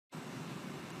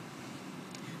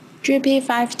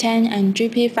GP-510 and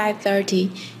GP-530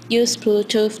 use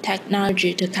Bluetooth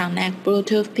technology to connect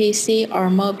Bluetooth PC or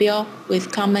mobile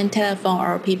with common telephone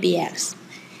or PBX.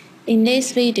 In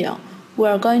this video, we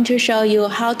are going to show you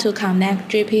how to connect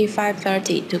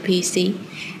GP-530 to PC,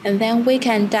 and then we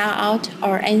can dial out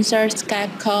or answer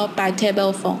Skype call by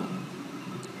table phone.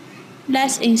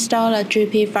 Let's install the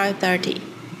GP-530.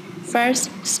 First,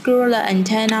 screw the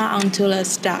antenna onto the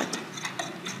stud.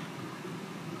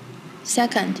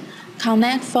 Second,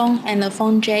 connect phone and the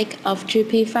phone jack of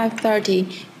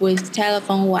GP-530 with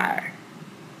telephone wire.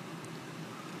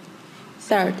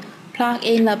 Third, plug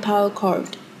in the power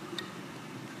cord.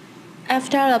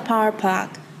 After the power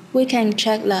plug, we can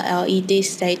check the LED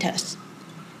status.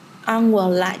 On will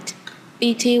light,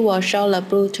 BT will show the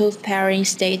Bluetooth pairing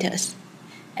status,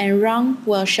 and run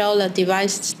will show the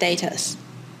device status.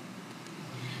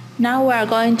 Now we are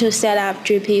going to set up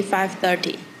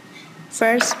GP-530.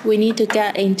 First, we need to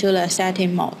get into the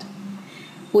setting mode.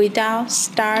 We dial **** and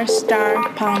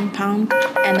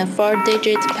the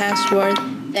 4-digit password,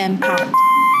 then pound.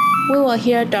 We will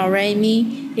hear do re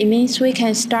mi. It means we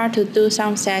can start to do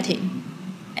some setting.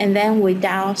 And then we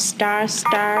dial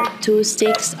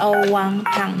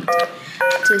 *2601#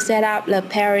 to set up the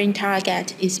pairing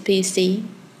target is PC.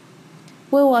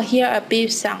 We will hear a beep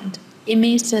sound. It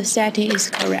means the setting is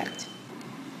correct.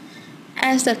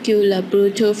 Execute the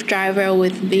Bluetooth driver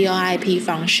with VoIP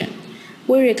function.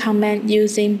 We recommend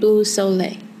using Blue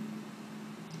Solid.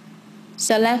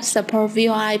 Select Support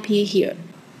VoIP here.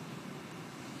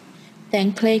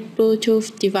 Then click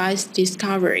Bluetooth Device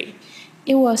Discovery.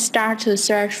 It will start to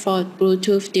search for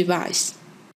Bluetooth device.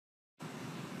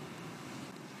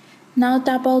 Now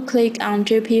double-click on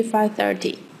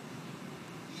GP-530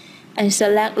 and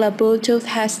select the Bluetooth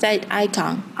headset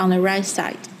icon on the right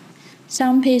side.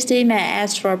 Some PC may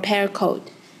ask for pair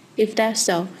code. If that's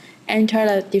so, enter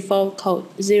the default code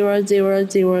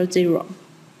 0000.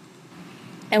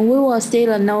 And we will see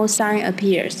the no sign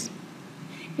appears.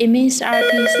 It means our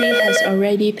PC has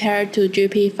already paired to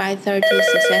GP-530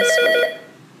 successfully.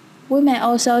 We may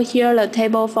also hear the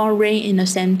table phone ring in the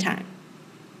same time.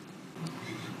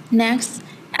 Next,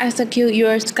 execute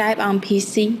your Skype on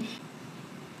PC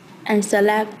and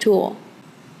select Tool,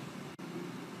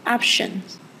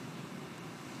 Options,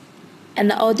 and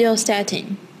the audio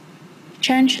setting.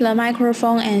 Change the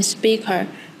microphone and speaker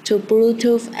to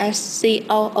Bluetooth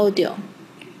SCO audio.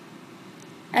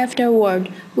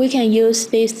 Afterward, we can use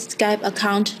this Skype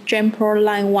account Gempro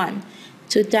line 1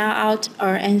 to dial out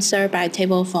or answer by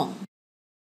table phone.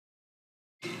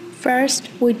 First,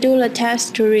 we do the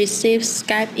test to receive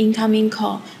Skype incoming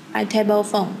call by table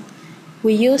phone.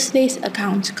 We use this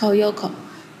account Koyoko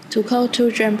to call to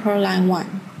Gempro line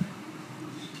 1.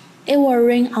 It will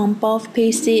ring on both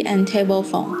PC and table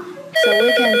phone, so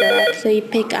we can directly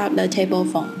pick up the table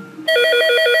phone.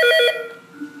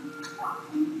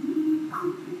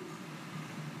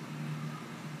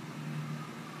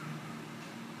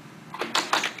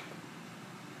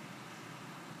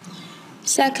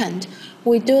 Second,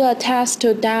 we do the test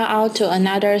to dial out to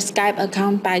another Skype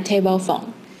account by table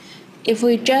phone. If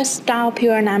we just dial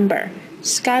pure number,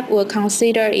 Skype will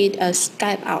consider it as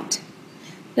Skype out.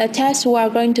 The test we are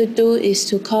going to do is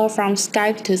to call from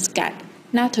Skype to Skype,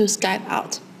 not to Skype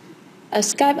out. A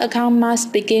Skype account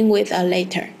must begin with a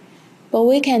letter, but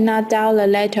we cannot dial the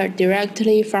letter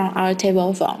directly from our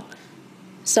table phone.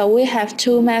 So we have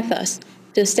two methods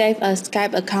to save a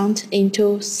Skype account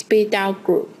into speed dial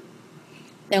group.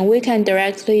 Then we can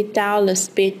directly dial the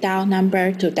speed dial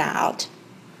number to dial out.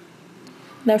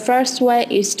 The first way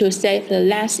is to save the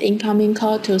last incoming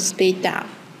call to speed dial.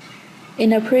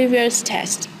 In the previous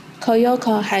test,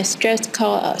 Koyoko has just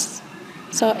called us,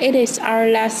 so it is our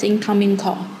last incoming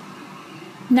call.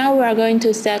 Now we are going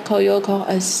to set Koyoko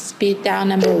as speed dial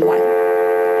number 1.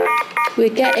 We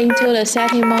get into the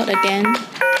setting mode again,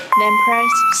 then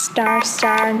press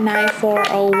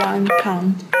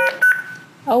 ***9401#.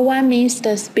 01 means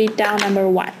the speed dial number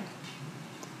 1.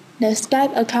 The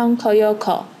Skype account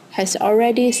Koyoko has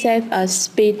already saved as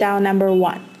speed dial number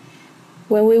 1.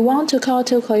 When we want to call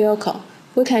to Koyoko,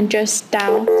 we can just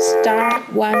dial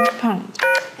 *1#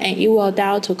 and it will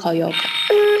dial to Koyoko.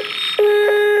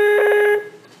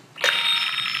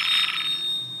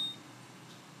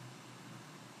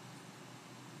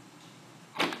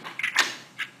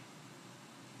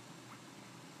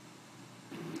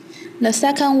 The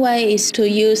second way is to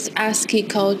use ASCII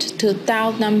code to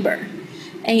dial number,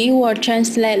 and it will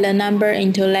translate the number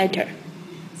into letter.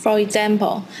 For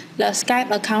example, the Skype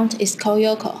account is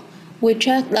Koyoko. We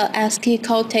check the ASCII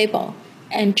code table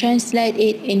and translate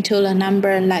it into the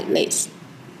number like this.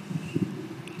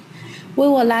 We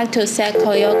would like to set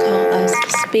Koyoko as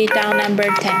speed dial number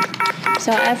 10.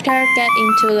 So after get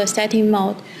into the setting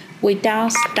mode, we dial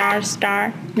 **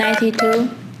 92,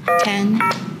 10,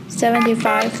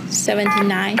 75,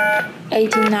 79,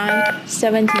 89,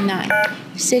 79,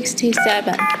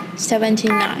 67,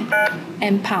 79,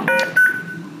 and pound.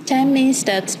 10 means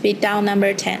the speed dial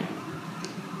number 10.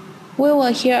 We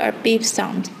will hear a beep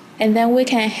sound, and then we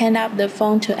can hang up the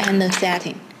phone to end the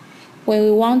setting. When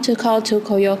we want to call to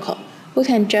Koyoko, we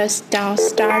can just dial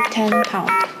 *10#,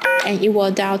 and it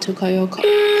will dial to Koyoko.